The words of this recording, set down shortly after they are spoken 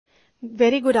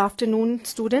Very good afternoon,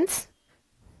 students.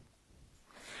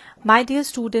 My dear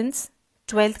students,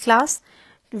 12th class,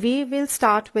 we will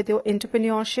start with your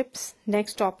entrepreneurships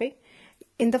next topic.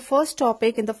 In the first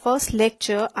topic, in the first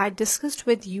lecture, I discussed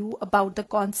with you about the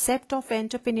concept of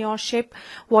entrepreneurship.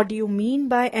 What do you mean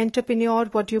by entrepreneur?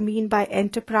 What do you mean by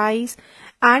enterprise?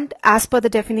 And as per the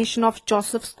definition of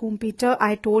Joseph Schumpeter,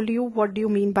 I told you what do you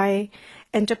mean by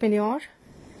entrepreneur.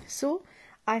 So,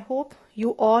 I hope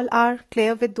you all are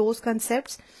clear with those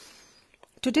concepts.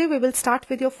 Today we will start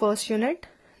with your first unit,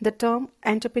 the term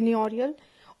entrepreneurial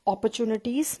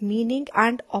opportunities, meaning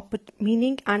and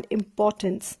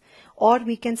importance, or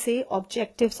we can say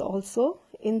objectives also.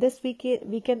 In this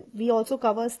we also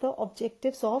covers the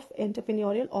objectives of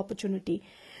entrepreneurial opportunity.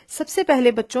 सबसे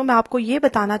पहले बच्चों मैं आपको ये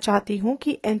बताना चाहती हूँ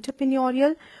कि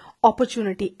एंटरप्रेन्योरियल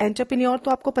अपॉर्चुनिटी, एंटरप्रेन्योर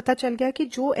तो आपको पता चल गया कि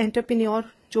जो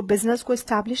एंटरप्रेन्योर जो बिजनेस को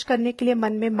एस्टैब्लिश करने के लिए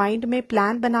मन में माइंड में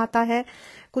प्लान बनाता है,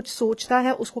 कुछ सोचता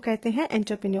है, उसको कहते हैं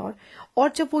एंटरप्रेन्योर।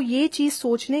 और जब वो ये चीज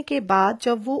सोचने के बाद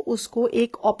जब वो उसको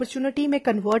एक अपॉर्चुनिटी में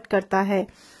कन्वर्ट करता है,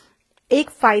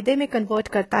 एक फायदे में कन्वर्ट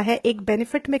करता है, एक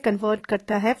बेनिफिट में कन्वर्ट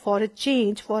करता है, for a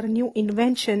change, for a new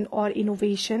invention और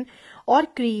इनोवेशन और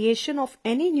creation of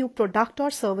any new product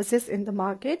और services in the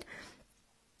market,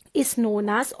 is known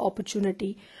as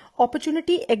opportunity.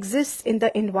 Opportunity exists in the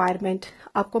environment.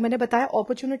 आपको मैंने बताया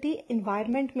opportunity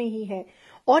environment में ही है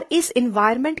और इस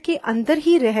environment के अंदर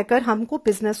ही रहकर हमको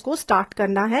business को start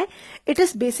करना है. It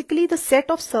is basically the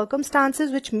set of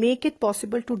circumstances which make it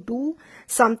possible to do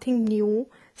something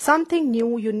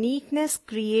new, uniqueness,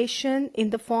 creation in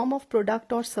the form of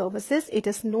product or services. It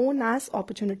is known as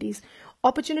opportunities.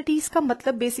 Opportunities का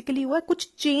मतलब basically हुआ कुछ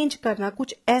change करना,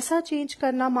 कुछ ऐसा change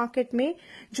करना market में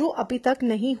जो अभी तक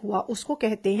नहीं हुआ, उसको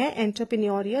कहते हैं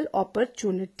एंटरप्रेन्योरियल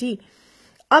अपॉर्चुनिटी।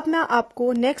 अब मैं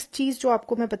आपको नेक्स्ट चीज जो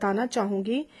आपको मैं बताना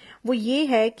चाहूंगी वो ये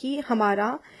है कि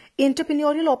हमारा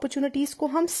एंटरप्रेन्योरियल अपॉर्चुनिटीज को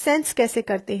हम सेंस कैसे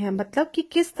करते हैं, मतलब कि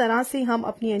किस तरह से हम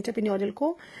अपनी एंटरप्रेन्योरियल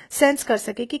को सेंस कर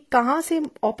सके कि कहाँ से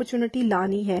अपॉर्चुनिटी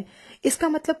लानी है। इसका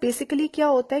मतलब बेसिकली क्या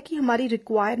होता है कि हमारी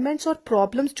रिक्वायरमेंट्स और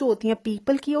प्रॉब्लम्स जो होती हैं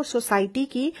पीपल की और सोसाइटी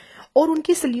की और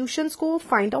उनकी सोल्यूशंस को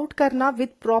फाइंड आउट करना with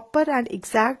proper and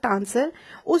exact answer,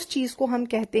 उस चीज को हम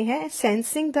कहते हैं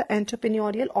सेंसिंग द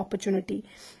एंटरप्रेन्योरियल अपॉर्चुनिटी।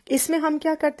 इसमें हम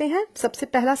क्या करते हैं, सबसे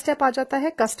पहला स्टेप आ जाता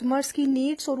है कस्टमर्स की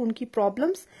नीड्स और उनकी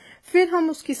प्रॉब्लम्स, फिर हम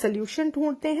उसकी सोल्यूशन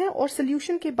ढूंढते हैं और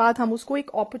सोल्यूशन के बाद हम उसको एक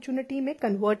अपॉर्चुनिटी में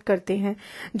कन्वर्ट करते हैं।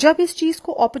 जब इस चीज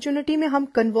को अपॉर्चुनिटी में हम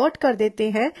कन्वर्ट कर देते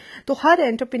हैं तो हर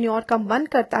एंटरप्रेन्योर का मन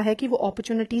करता है कि वो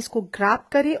अपॉर्चुनिटीज को ग्रैब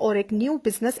करे और एक न्यू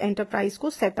बिजनेस एंटरप्राइज को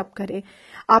सेटअप करे।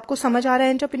 आपको समझ आ रहा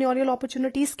है एंटरप्रेन्योरियल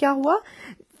अपॉर्चुनिटीज क्या हुआ?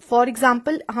 फॉर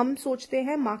एग्जाम्पल हम सोचते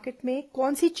हैं मार्केट में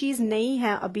कौन सी चीज नई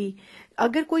है, अभी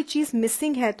अगर कोई चीज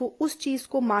मिसिंग है तो उस चीज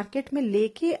को मार्केट में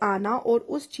लेके आना और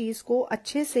उस चीज को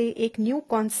अच्छे से एक न्यू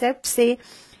कॉन्सेप्ट से,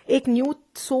 एक न्यू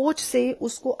सोच से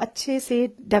उसको अच्छे से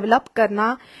डेवलप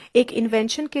करना एक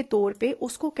इन्वेंशन के तौर पे,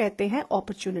 उसको कहते हैं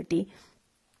अपॉर्चुनिटी।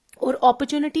 और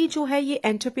अपॉर्चुनिटी जो है ये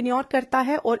एंटरप्रेन्योर करता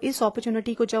है और इस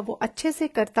अपॉर्चुनिटी को जब वो अच्छे से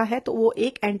करता है तो वो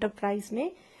एक एंटरप्राइज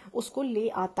में उसको ले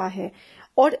आता है।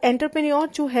 और एंटरप्रेन्योर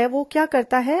जो है वो क्या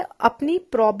करता है, अपनी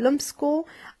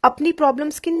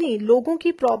प्रॉब्लम्स की नहीं, लोगों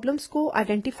की प्रॉब्लम्स को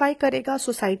आइडेंटिफाई करेगा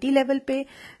सोसाइटी लेवल पे,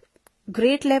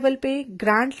 ग्रेट लेवल पे,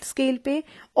 ग्रैंड स्केल पे,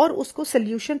 और उसको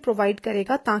सोल्यूशन प्रोवाइड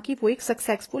करेगा ताकि वो एक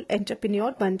सक्सेसफुल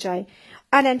एंटरप्रेन्योर बन जाए।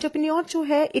 एंड एंटरप्रेन्योर जो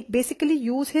है it basically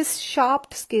use his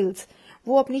sharp skills,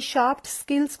 वो अपनी शार्प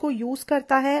स्किल्स को यूज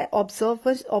करता है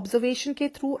ऑब्जर्वेशन के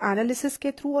थ्रू, एनालिसिस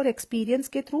के थ्रू और एक्सपीरियंस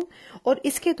के थ्रू, और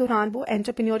इसके दौरान वो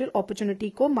एंटरप्रेन्योरियल अपॉर्चुनिटी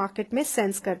को मार्केट में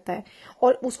सेंस करता है।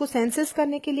 और उसको सेंसेस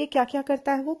करने के लिए क्या क्या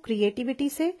करता है वो, क्रिएटिविटी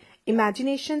से,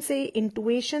 इमेजिनेशन से,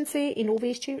 इंटुएशन से,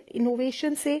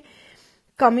 इनोवेशन से,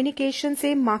 कम्युनिकेशन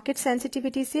से, मार्केट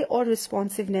सेंसिटिविटी से और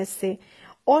रिस्पॉन्सिवनेस से।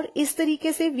 और इस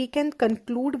तरीके से we can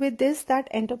conclude with this that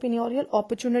entrepreneurial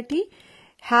opportunity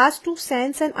has to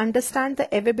sense and understand the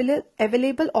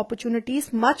available opportunities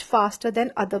much faster than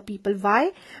other people.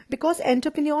 Why? Because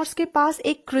entrepreneurs के पास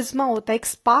एक क्रिज्मा होता है, एक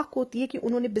स्पार्क होती है कि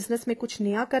उन्होंने बिजनेस में कुछ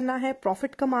नया करना है,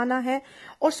 प्रॉफिट कमाना है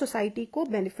और सोसाइटी को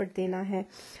बेनिफिट देना है।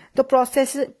 The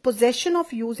possession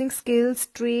of using skills,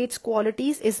 traits,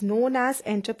 qualities is known as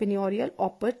entrepreneurial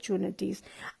opportunities.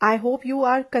 I hope you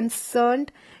are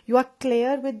concerned, you are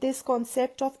clear with this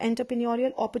concept of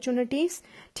entrepreneurial opportunities.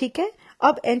 ठीक है,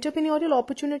 अब एंटरप्रेन्योरियल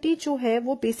अपॉर्चुनिटी जो है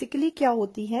वो बेसिकली क्या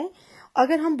होती है,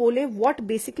 अगर हम बोले what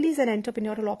basically is an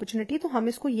entrepreneurial opportunity तो हम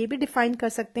इसको ये भी डिफाइन कर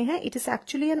सकते हैं, it is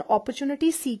actually an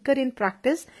opportunity Sikar in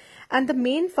practice and the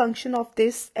main function of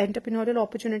this entrepreneurial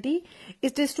opportunity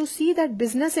is to see that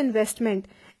business investment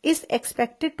is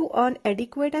expected to earn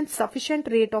adequate and sufficient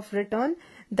rate of return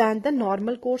than the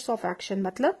normal course of action.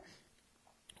 मतलब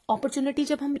opportunity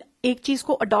जब हम एक चीज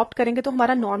को adopt करेंगे तो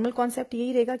हमारा normal concept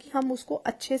यही रहेगा कि हम उसको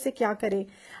अच्छे से क्या करें,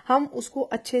 हम उसको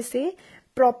अच्छे से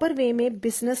प्रॉपर वे में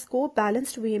बिजनेस को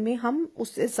बैलेंस्ड वे में हम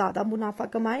उससे ज्यादा मुनाफा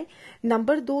कमाएं।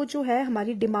 नंबर 2 जो है,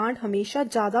 हमारी डिमांड हमेशा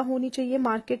ज्यादा होनी चाहिए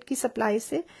मार्केट की सप्लाई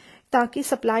से, ताकि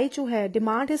सप्लाई जो है,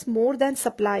 demand is more than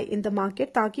supply in the market,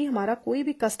 ताकि हमारा कोई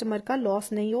भी कस्टमर का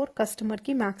लॉस नहीं हो और कस्टमर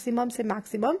की मैक्सिमम से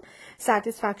मैक्सिमम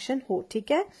सेटिस्फैक्शन हो।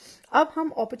 ठीक है, अब हम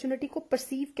अपॉर्चुनिटी को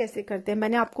परसीव कैसे करते हैं,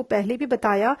 मैंने आपको पहले भी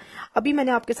बताया, अभी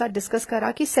मैंने आपके साथ डिस्कस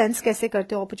करा कि सेंस कैसे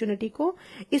करते हो अपॉर्चुनिटी को।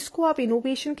 इसको आप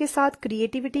इनोवेशन के साथ,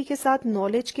 क्रिएटिविटी के साथ,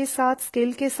 नॉलेज के साथ,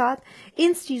 स्किल के साथ,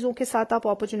 इन चीजों के साथ आप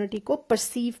अपॉर्चुनिटी को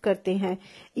परसीव करते हैं।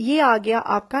 ये आ गया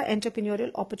आपका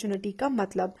एंटरप्रेन्योरियल अपॉर्चुनिटी का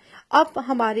मतलब। अब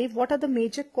हमारे what are the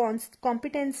major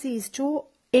competencies जो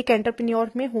एक एंटरप्रेन्योर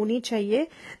में होनी चाहिए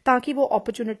ताकि वो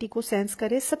अपॉर्चुनिटी को सेंस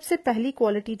करे। सबसे पहली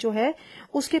क्वालिटी जो है,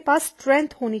 उसके पास स्ट्रेंथ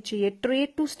होनी चाहिए,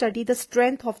 trade to study the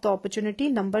strength of the opportunity.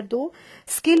 Number 2,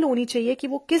 skill होनी चाहिए कि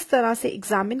वो किस तरह से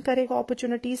एग्जामिन करेगा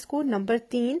अपॉर्चुनिटीज को। नंबर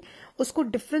 3, उसको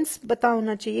डिफरेंस पता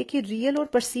होना चाहिए कि रियल और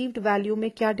परसीव्ड वैल्यू में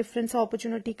क्या डिफरेंस है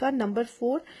अपॉर्चुनिटी का। Number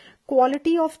 4,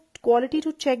 quality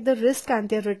to check the risk and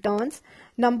their returns.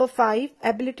 Number 5,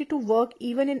 ability to work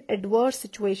even in adverse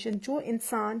situation. जो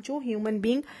इंसान, जो ह्यूमन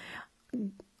बीइंग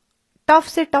टफ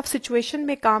से टफ सिचुएशन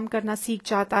में काम करना सीख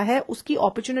जाता है, उसकी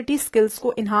अपॉर्चुनिटी स्किल्स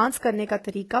को इन्हांस करने का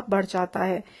तरीका बढ़ जाता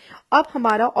है। अब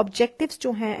हमारा ऑब्जेक्टिव्स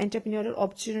जो हैं एंटरप्रेन्योरियल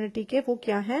अपॉर्चुनिटी के, वो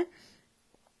क्या हैं,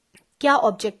 क्या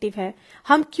ऑब्जेक्टिव है,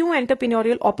 हम क्यों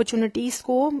एंटरप्रेन्योरियल अपॉर्चुनिटीज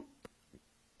को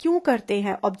क्यों करते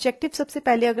हैं। ऑब्जेक्टिव सबसे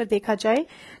पहले अगर देखा जाए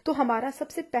तो हमारा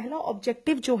सबसे पहला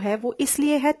ऑब्जेक्टिव जो है वो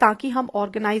इसलिए है ताकि हम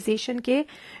ऑर्गेनाइजेशन के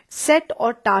सेट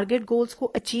और टारगेट गोल्स को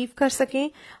अचीव कर सकें,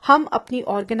 हम अपनी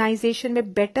ऑर्गेनाइजेशन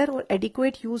में बेटर और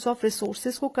एडिक्वेट यूज ऑफ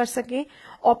रिसोर्सेज को कर सकें।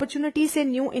 अपॉर्चुनिटी से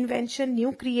न्यू इन्वेंशन,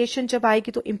 न्यू क्रिएशन जब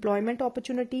आएगी तो एम्प्लॉयमेंट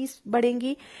अपॉर्चुनिटीज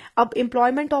बढ़ेंगी। अब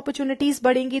एम्प्लॉयमेंट अपॉर्चुनिटीज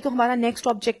बढ़ेंगी तो हमारा नेक्स्ट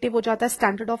ऑब्जेक्टिव हो जाता है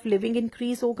स्टैंडर्ड ऑफ लिविंग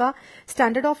इंक्रीज होगा।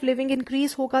 स्टैंडर्ड ऑफ लिविंग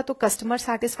इंक्रीज होगा तो कस्टमर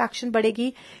सेटिस्फैक्शन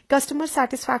बढ़ेगी, कस्टमर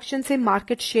सेटिस्फैक्शन से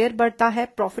मार्केट शेयर बढ़ता है,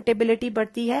 प्रॉफिटेबिलिटी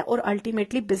बढ़ती है और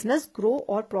अल्टीमेटली बिजनेस ग्रो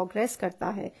और प्रोग्रेस करता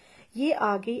है। ये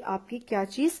आ गई आपकी क्या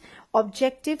चीज,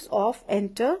 ऑब्जेक्टिव्स ऑफ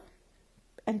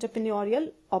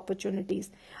एंटरप्रेन्योरियल अपॉर्चुनिटीज।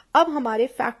 अब हमारे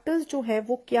फैक्टर्स जो है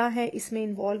वो क्या है इसमें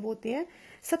इन्वॉल्व होते हैं।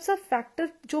 सबसे फैक्टर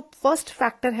जो फर्स्ट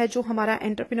फैक्टर है जो हमारा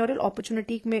एंटरप्रेन्योरियल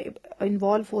अपॉर्चुनिटी में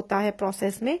इन्वॉल्व होता है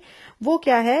प्रोसेस में, वो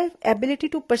क्या है, ability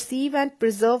to perceive and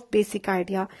preserve basic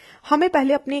idea. हमें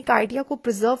पहले अपने एक आइडिया को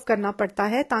प्रिजर्व करना पड़ता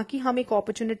है ताकि हम एक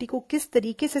अपॉर्चुनिटी को किस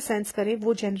तरीके से सेंस करें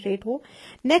वो जनरेट हो।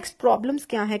 नेक्स्ट, प्रॉब्लम्स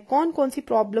क्या है, कौन कौन सी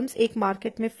प्रॉब्लम्स एक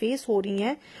मार्केट में फेस हो रही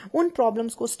हैं, उन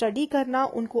प्रॉब्लम्स को स्टडी करना,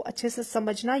 उनको अच्छे से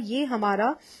समझना, ये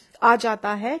हमारा आ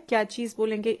जाता है, क्या चीज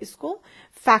बोलेंगे इसको,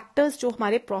 फैक्टर्स जो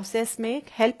हमारे प्रोसेस में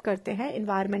हेल्प करते हैं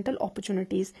एनवायरमेंटल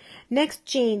अपॉर्चुनिटीज। नेक्स्ट,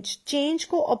 चेंज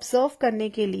को ऑब्जर्व करने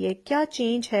के लिए क्या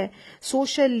चेंज है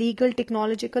social, legal,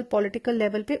 technological, political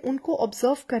level पे, उनको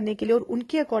ऑब्जर्व करने के लिए और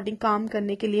उनके अकॉर्डिंग काम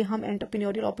करने के लिए हम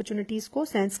एंटरप्रेन्योरियल अपॉर्चुनिटीज को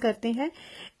सेंस करते हैं।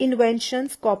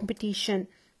 इन्वेंशंस, कॉम्पिटिशन,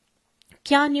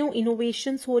 क्या न्यू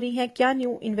इनोवेशंस हो रही हैं, क्या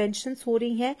न्यू इन्वेंशंस हो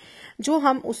रही हैं जो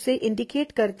हम उससे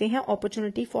इंडिकेट करते हैं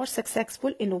opportunity for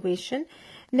successful innovation.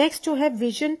 Next जो है,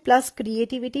 vision plus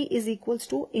creativity is equals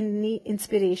to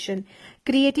inspiration.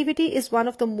 Creativity is one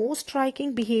of the most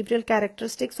striking behavioural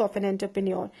characteristics of an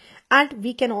entrepreneur and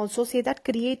we can also say that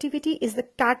creativity is the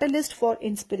catalyst for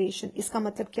inspiration. इसका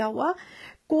मतलब क्या हुआ,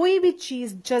 कोई भी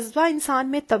चीज, जज्बा इंसान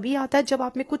में तभी आता है जब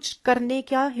आप में कुछ करने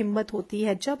की हिम्मत होती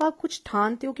है, जब आप कुछ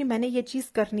ठानते हो कि मैंने ये चीज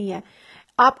करनी है।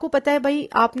 आपको पता है भाई,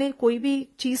 आपने कोई भी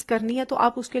चीज करनी है तो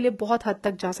आप उसके लिए बहुत हद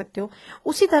तक जा सकते हो।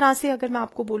 उसी तरह से अगर मैं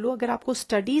आपको बोलूं, अगर आपको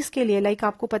स्टडीज के लिए, लाइक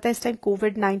आपको पता है इस टाइम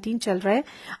कोविड-19 चल रहा है,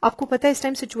 आपको पता है इस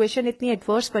टाइम सिचुएशन इतनी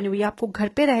एडवर्स बनी हुई है, आपको घर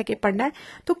पे रह के पढ़ना है,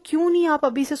 तो क्यों नहीं आप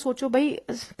अभी से सोचो भाई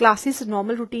क्लासेस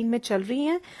नॉर्मल रूटीन में चल रही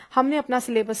हैं, हमने अपना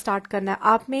सिलेबस स्टार्ट करना है।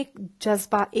 आप में एक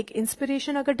जज्बा, एक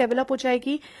इंस्पिरेशन अगर डेवलप हो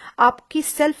जाएगी, आपकी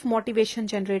सेल्फ मोटिवेशन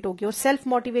जनरेट होगी और सेल्फ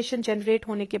मोटिवेशन जनरेट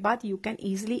होने के बाद you can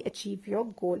easily achieve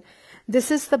your goal. This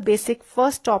is the basic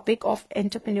first topic of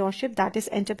entrepreneurship, that is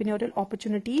entrepreneurial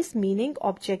opportunities, meaning,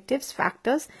 objectives,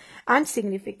 factors and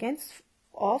significance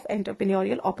of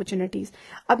entrepreneurial opportunities.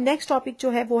 अब next topic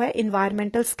जो है वो है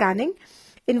environmental scanning.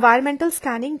 Environmental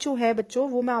scanning जो है बच्चों,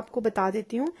 वो मैं आपको बता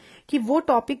देती हूँ कि वो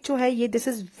टॉपिक जो है ये, this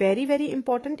is very very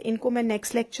important, इनको मैं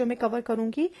नेक्स्ट लेक्चर में कवर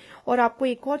करूंगी। और आपको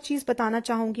एक और चीज बताना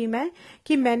चाहूंगी मैं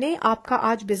कि मैंने आपका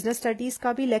आज बिजनेस स्टडीज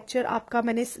का भी लेक्चर आपका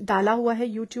मैंने डाला हुआ है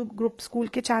यूट्यूब ग्रुप स्कूल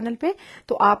के चैनल पे,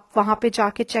 तो आप वहां पे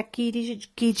जाके चेक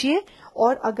कीजिए।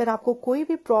 और अगर आपको कोई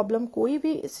भी प्रॉब्लम, कोई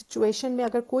भी सिचुएशन में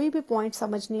अगर कोई भी पॉइंट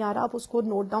समझ नहीं आ रहा, आप उसको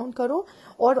नोट डाउन करो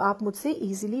और आप मुझसे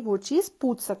इजीली वो चीज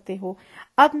पूछ सकते हो।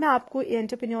 अब मैं आपको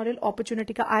एंटरप्रेन्योरियल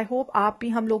अपॉर्चुनिटी का, आई होप आप भी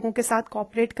हम लोगों के साथ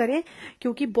कोऑपरेट करें,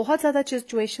 क्योंकि बहुत ज़्यादा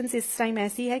सिचुएशंस इस टाइम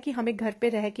ऐसी है कि हमें घर पे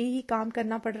रह के ही काम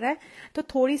करना पड़ रहा है। तो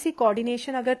थोड़ी सी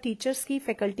कोऑर्डिनेशन अगर टीचर्स की,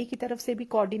 फैकल्टी की तरफ से भी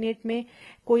कोऑर्डिनेट में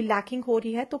कोई लैकिंग हो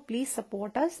रही है तो please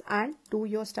support us and do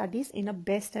your studies in a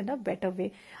best and a better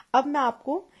way. अब मैं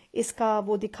आपको इसका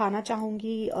वो दिखाना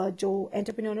चाहूंगी, जो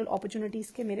एंटरप्रेन्योरियल अपॉर्चुनिटीज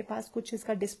के मेरे पास कुछ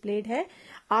इसका डिस्प्लेड है,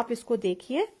 आप इसको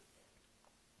देखिए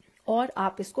और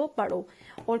आप इसको पढ़ो।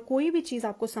 और कोई भी चीज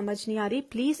आपको समझ नहीं आ रही,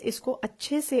 प्लीज इसको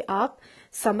अच्छे से आप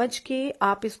समझ के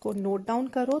आप इसको नोट डाउन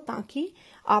करो, ताकि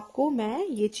आपको मैं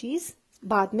ये चीज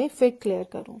बाद में फिर क्लियर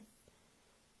करूं।